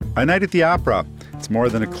A Night at the Opera. It's more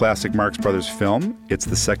than a classic Marx Brothers film. It's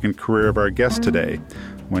the second career of our guest today.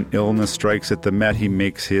 When illness strikes at the Met, he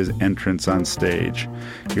makes his entrance on stage.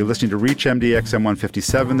 You're listening to ReachMD XM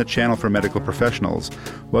 157, the channel for medical professionals.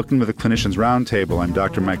 Welcome to the Clinicians Roundtable. I'm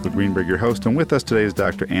Dr. Michael Greenberg, your host, and with us today is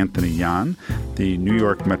Dr. Anthony Yan, the New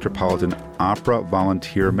York Metropolitan Opera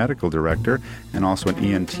Volunteer Medical Director, and also an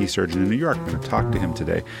ENT surgeon in New York. I'm going to talk to him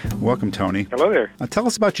today. Welcome, Tony. Hello there. Tell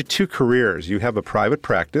us about your two careers. You have a private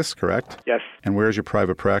practice, correct? Yes. And where is your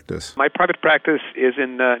private practice? My private practice is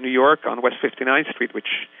in New York on West 59th Street, which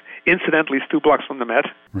incidentally is 2 blocks from the Met.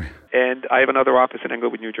 Right. And I have another office in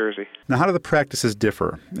Englewood, New Jersey. Now, how do the practices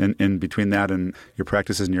differ in between that and your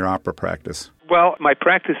practices and your opera practice? Well, my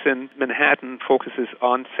practice in Manhattan focuses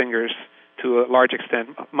on singers to a large extent.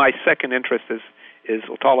 My second interest is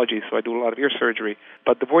otology, so I do a lot of ear surgery.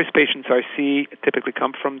 But the voice patients I see typically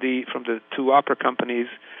come from the 2 opera companies.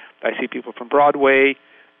 I see people from Broadway.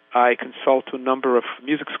 I consult to a number of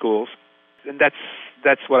music schools, and that's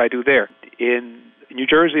what I do there. In New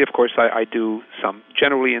Jersey, of course, I do some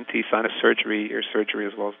general ENT, sinus surgery, ear surgery,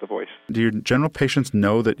 as well as the voice. Do your general patients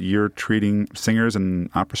know that you're treating singers and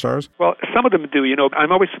opera stars? Well, some of them do. You know,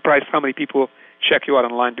 I'm always surprised how many people check you out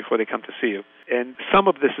online before they come to see you. And some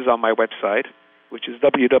of this is on my website, which is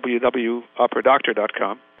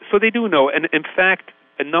www.operadoctor.com. So they do know. And in fact,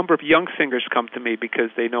 a number of young singers come to me because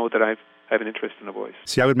they know that I have an interest in the voice.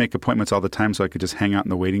 See, I would make appointments all the time so I could just hang out in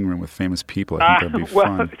the waiting room with famous people. I think that'd be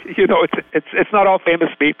well, fun. You know, it's not all famous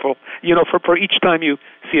people. You know, for each time you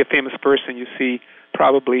see a famous person, you see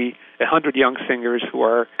probably 100 young singers who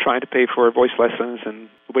are trying to pay for voice lessons and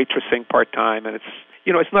waitressing part-time, and it's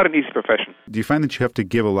not an easy profession. Do you find that you have to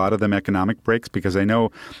give a lot of them economic breaks? Because I know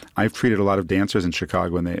I've treated a lot of dancers in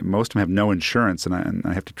Chicago, and most of them have no insurance, and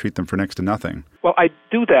I have to treat them for next to nothing. Well, I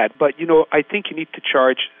do that, but, I think you need to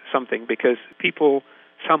charge something because people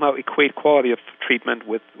somehow equate quality of treatment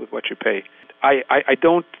with what you pay. I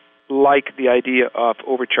don't like the idea of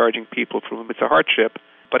overcharging people for whom it's a hardship,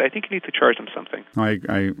 but I think you need to charge them something. I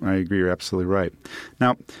agree. You're absolutely right.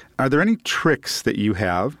 Now, are there any tricks that you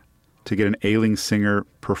have to get an ailing singer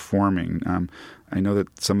performing? I know that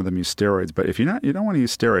some of them use steroids, but if you don't want to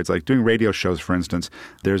use steroids, like doing radio shows, for instance,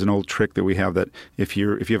 there's an old trick that we have that if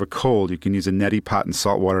you have a cold, you can use a neti pot and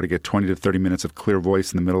salt water to get 20 to 30 minutes of clear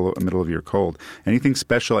voice in the middle of your cold. Anything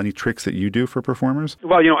special, any tricks that you do for performers?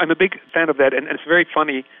 Well, I'm a big fan of that, and it's very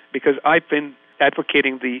funny because I've been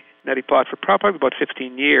advocating the neti pot for probably about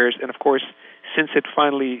 15 years, and of course, since it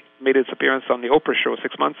finally made its appearance on the Oprah show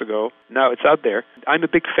 6 months ago, now it's out there. I'm a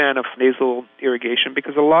big fan of nasal irrigation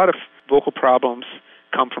because a lot of vocal problems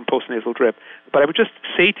come from postnasal drip. But I would just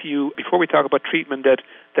say to you, before we talk about treatment, that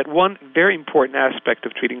one very important aspect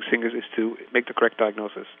of treating singers is to make the correct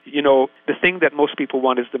diagnosis. The thing that most people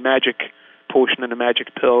want is the magic potion and the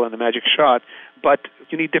magic pill and the magic shot, but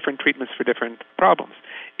you need different treatments for different problems.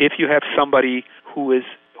 If you have somebody who is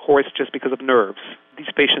hoarse just because of nerves, these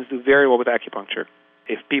patients do very well with acupuncture.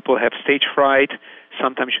 If people have stage fright,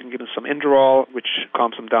 sometimes you can give them some Inderal, which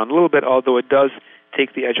calms them down a little bit, although it does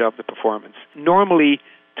take the edge off the performance. Normally,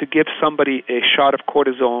 to give somebody a shot of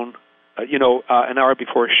cortisone, an hour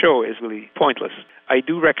before a show is really pointless. I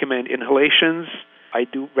do recommend inhalations. I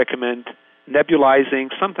do recommend nebulizing,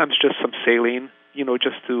 sometimes just some saline,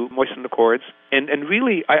 just to moisten the cords. And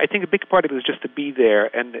really, I think a big part of it is just to be there.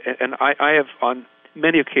 And I have, on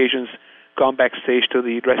many occasions, gone backstage to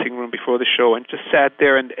the dressing room before the show and just sat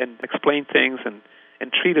there and explained things and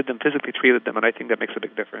physically treated them, and I think that makes a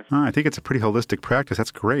big difference. I think it's a pretty holistic practice.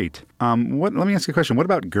 That's great. Let me ask you a question. What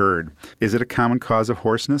about GERD? Is it a common cause of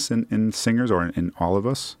hoarseness in singers or in all of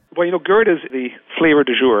us? Well, GERD is the flavor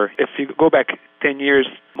du jour. If you go back 10 years,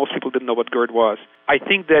 most people didn't know what GERD was. I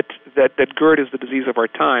think that GERD is the disease of our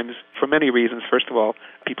times for many reasons. First of all,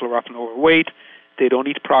 people are often overweight. They don't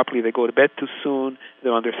eat properly. They go to bed too soon.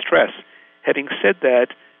 They're under stress. Having said that,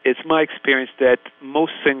 it's my experience that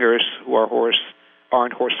most singers who are hoarse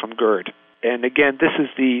aren't hoarse from GERD. And again, this is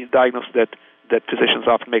the diagnosis that physicians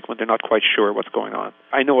often make when they're not quite sure what's going on.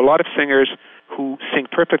 I know a lot of singers who sing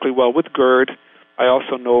perfectly well with GERD. I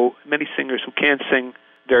also know many singers who can sing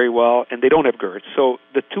very well and they don't have GERD. So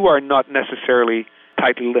the two are not necessarily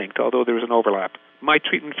tightly linked, although there is an overlap. My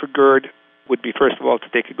treatment for GERD would be, first of all, to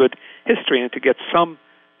take a good history and to get some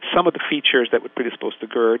of the features that would predispose to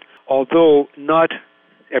GERD, although not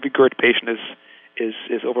every GERD patient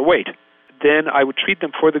is overweight. Then I would treat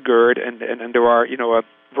them for the GERD, and there are a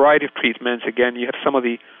variety of treatments. Again, you have some of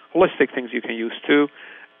the holistic things you can use too,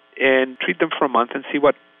 and treat them for a month and see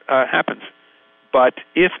what happens. But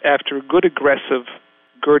if after a good aggressive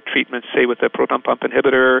GERD treatment, say with a proton pump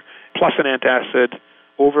inhibitor plus an antacid,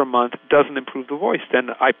 over a month doesn't improve the voice, then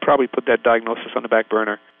I probably put that diagnosis on the back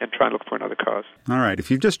burner and try and look for another cause. All right.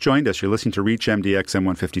 If you've just joined us, you're listening to ReachMD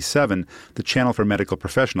XM157, the channel for medical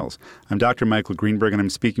professionals. I'm Dr. Michael Greenberg, and I'm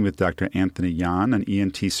speaking with Dr. Anthony Yan, an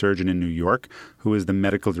ENT surgeon in New York, who is the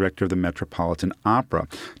medical director of the Metropolitan Opera.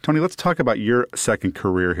 Tony, let's talk about your second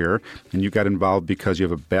career here. And you got involved because you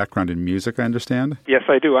have a background in music, I understand? Yes,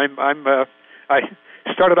 I do. I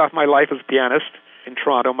started off my life as a pianist in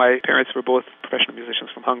Toronto. My parents were both professional musicians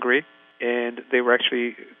from Hungary, and they were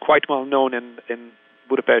actually quite well known in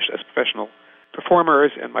Budapest as professional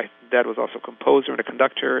performers, and my dad was also a composer and a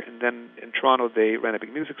conductor, and then in Toronto they ran a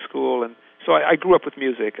big music school, and so I grew up with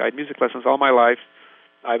music. I had music lessons all my life.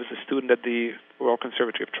 I was a student at the Royal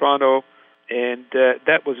Conservatory of Toronto, and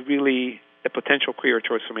that was really a potential career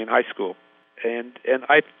choice for me in high school, and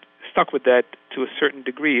I stuck with that to a certain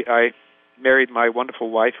degree. I married my wonderful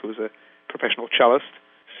wife, who's a professional cellist,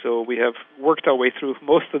 so we have worked our way through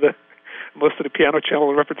most of the piano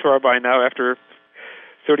cello repertoire by now after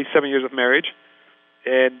 37 years of marriage,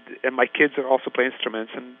 and my kids also play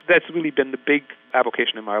instruments, and that's really been the big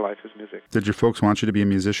avocation in my life is music. Did your folks want you to be a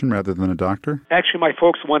musician rather than a doctor? Actually, my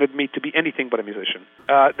folks wanted me to be anything but a musician.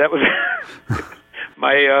 That was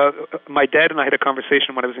my dad and I had a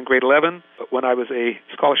conversation when I was in grade 11, when I was a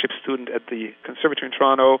scholarship student at the Conservatory in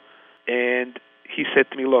Toronto, and he said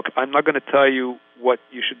to me, look, I'm not going to tell you what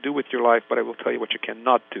you should do with your life, but I will tell you what you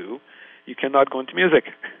cannot do. You cannot go into music.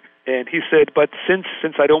 And he said, but since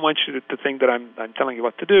I don't want you to think that I'm telling you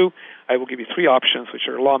what to do, I will give you three options, which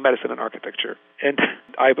are law, medicine, and architecture. And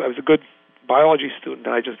I was a good biology student,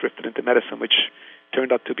 and I just drifted into medicine, which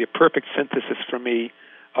turned out to be a perfect synthesis for me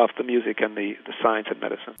of the music and the science and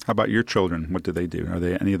medicine. How about your children? What do they do? Are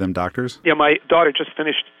they any of them doctors? Yeah, my daughter just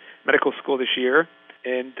finished medical school this year,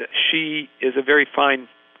 and she is a very fine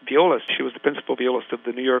violist. She was the principal violist of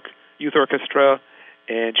the New York Youth Orchestra,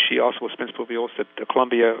 and she also was principal violist at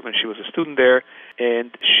Columbia when she was a student there, and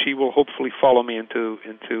she will hopefully follow me into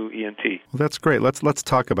ENT. Well, that's great. Let's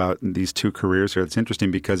talk about these two careers here. It's interesting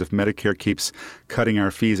because if Medicare keeps cutting our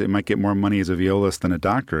fees, it might get more money as a violist than a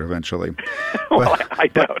doctor eventually. Well, I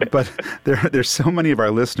doubt it. But there's so many of our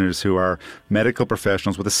listeners who are medical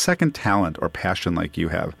professionals with a second talent or passion like you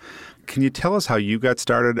have. Can you tell us how you got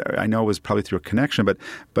started? I know it was probably through a connection,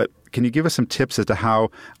 but can you give us some tips as to how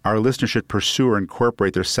our listeners should pursue or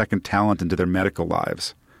incorporate their second talent into their medical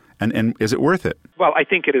lives? And is it worth it? Well, I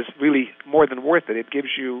think it is really more than worth it. It gives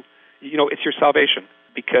you, it's your salvation,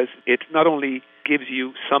 because it not only gives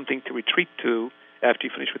you something to retreat to after you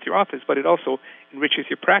finish with your office, but it also enriches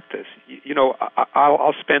your practice.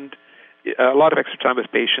 I'll spend a lot of extra time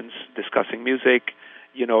with patients discussing music,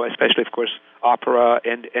 especially, of course, opera,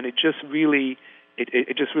 and it just really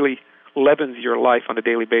leavens your life on a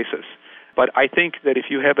daily basis. But I think that if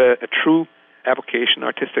you have a true avocation,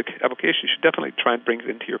 artistic avocation, you should definitely try and bring it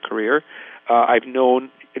into your career. I've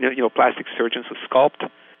known plastic surgeons who sculpt,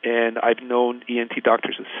 and I've known ENT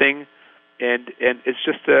doctors who sing, and it's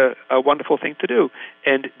just a wonderful thing to do.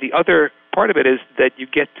 And the other part of it is that you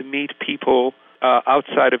get to meet people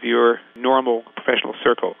outside of your normal professional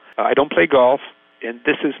circle. I don't play golf, and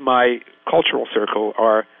this is my cultural circle,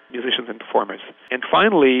 are musicians and performers. And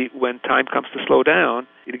finally, when time comes to slow down,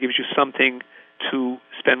 it gives you something to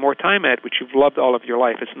spend more time at, which you've loved all of your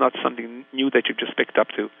life. It's not something new that you've just picked up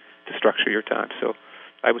to structure your time. So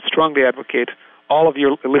I would strongly advocate all of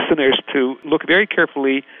your listeners to look very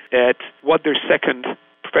carefully at what their second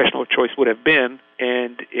professional choice would have been,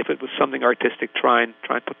 and if it was something artistic, try and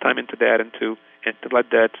put time into that and to let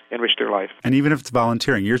that enrich their life. And even if it's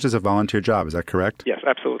volunteering, yours is a volunteer job, is that correct? Yes,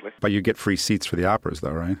 absolutely. But you get free seats for the operas,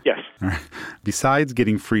 though, right? Yes. All right. Besides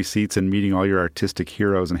getting free seats and meeting all your artistic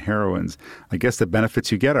heroes and heroines, I guess the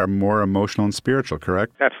benefits you get are more emotional and spiritual,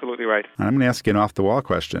 correct? Absolutely right. And I'm going to ask you an off-the-wall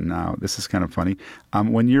question now. This is kind of funny.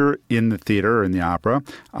 When you're in the theater or in the opera,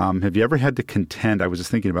 have you ever had to contend, I was just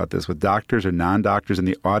thinking about this, with doctors or non-doctors in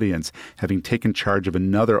the audience having taken charge of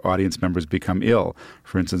another audience member's become ill?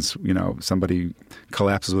 For instance, somebody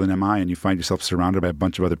collapses with an MI and you find yourself surrounded by a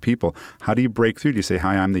bunch of other people. How do you break through? Do you say,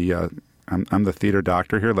 hi, I'm the theater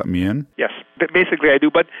doctor here, let me in? Yes, basically I do.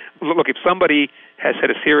 But look, if somebody has had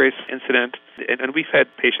a serious incident, and we've had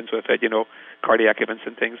patients who have had, cardiac events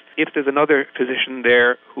and things, if there's another physician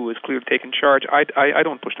there who is clearly taking charge, I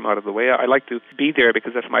don't push them out of the way. I like to be there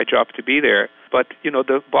because that's my job to be there. But,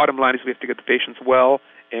 the bottom line is we have to get the patients well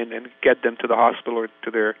and get them to the hospital or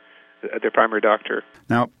to their primary doctor.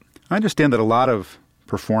 Now, I understand that a lot of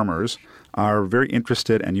performers are very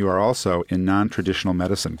interested, and you are also, in non-traditional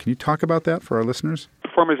medicine. Can you talk about that for our listeners?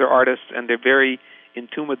 Performers are artists, and they're very in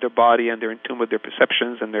tune with their body, and they're in tune with their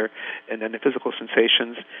perceptions and their physical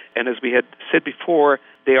sensations. And as we had said before,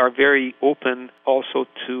 they are very open also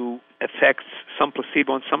to effects, some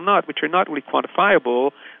placebo and some not, which are not really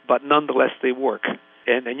quantifiable, but nonetheless they work.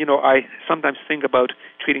 And I sometimes think about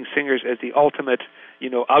treating singers as the ultimate,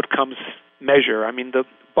 outcomes measure. I mean, the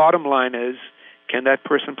bottom line is, can that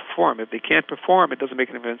person perform? If they can't perform, it doesn't make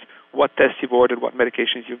any difference what tests you've ordered, what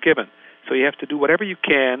medications you've given. So you have to do whatever you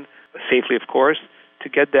can, safely of course, to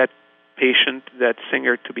get that patient, that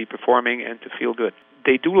singer, to be performing and to feel good.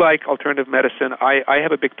 They do like alternative medicine. I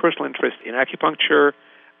have a big personal interest in acupuncture.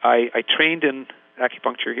 I trained in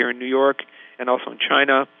acupuncture here in New York and also in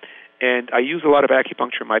China, and I use a lot of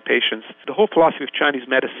acupuncture in my patients. The whole philosophy of Chinese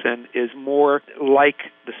medicine is more like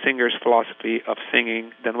the singer's philosophy of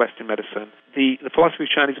singing than Western medicine. The philosophy of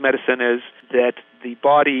Chinese medicine is that the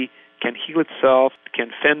body can heal itself, can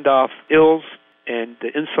fend off ills and the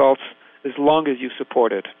insults as long as you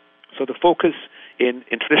support it. So the focus in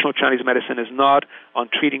traditional Chinese medicine is not on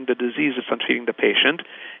treating the disease, it's on treating the patient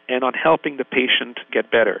and on helping the patient get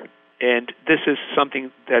better. And this is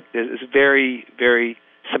something that is very, very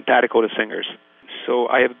simpatico to singers. So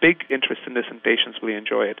I have a big interest in this, and patients really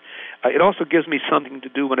enjoy it. It also gives me something to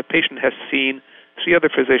do when a patient has seen 3 other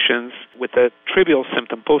physicians with a trivial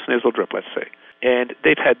symptom, postnasal drip, let's say, and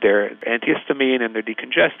they've had their antihistamine and their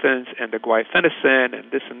decongestants and their guaifenesin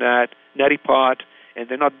and this and that, neti pot, and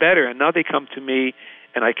they're not better. And now they come to me,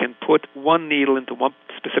 and I can put one needle into one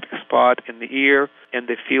specific spot in the ear, and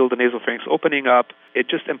they feel the nasopharynx opening up. It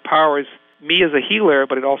just empowers me as a healer,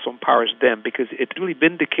 but it also empowers them because it really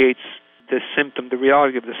vindicates the symptom, the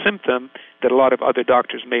reality of the symptom that a lot of other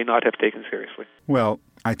doctors may not have taken seriously. Well,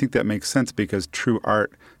 I think that makes sense because true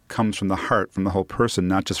art comes from the heart, from the whole person,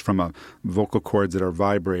 not just from vocal cords that are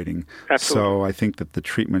vibrating. Absolutely. So I think that the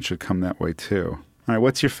treatment should come that way too. All right,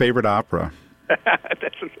 what's your favorite opera?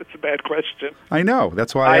 That's a bad question. I know.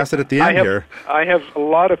 That's why I asked it at the end here. I have a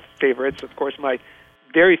lot of favorites. Of course, my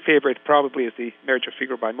very favorite probably is the Marriage of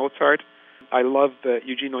Figaro by Mozart. I love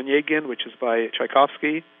Eugene Onegin, which is by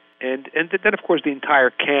Tchaikovsky. And then, of course, the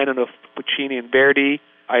entire canon of Puccini and Verdi.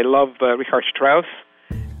 I love Richard Strauss.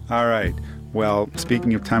 All right. Well,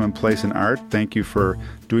 speaking of time and place in art, thank you for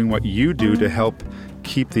doing what you do to help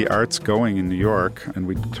keep the arts going in New York, and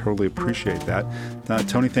we totally appreciate that.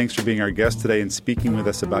 Tony, thanks for being our guest today and speaking with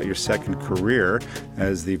us about your second career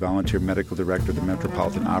as the volunteer medical director of the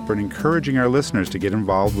Metropolitan Opera and encouraging our listeners to get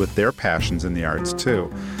involved with their passions in the arts,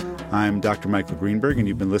 too. I'm Dr. Michael Greenberg, and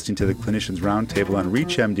you've been listening to the Clinicians Roundtable on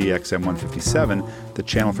ReachMD XM 157, the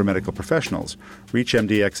channel for medical professionals.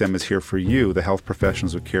 ReachMD XM is here for you, the health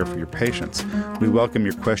professionals who care for your patients. We welcome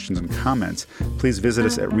your questions and comments. Please visit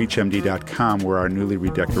us at reachmd.com, where our newly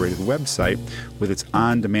redecorated website, with its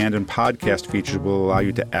on-demand and podcast features, will allow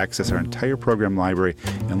you to access our entire program library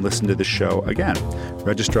and listen to the show again.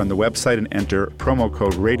 Register on the website and enter promo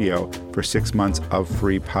code RADIO for 6 months of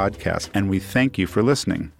free podcasts. And we thank you for listening.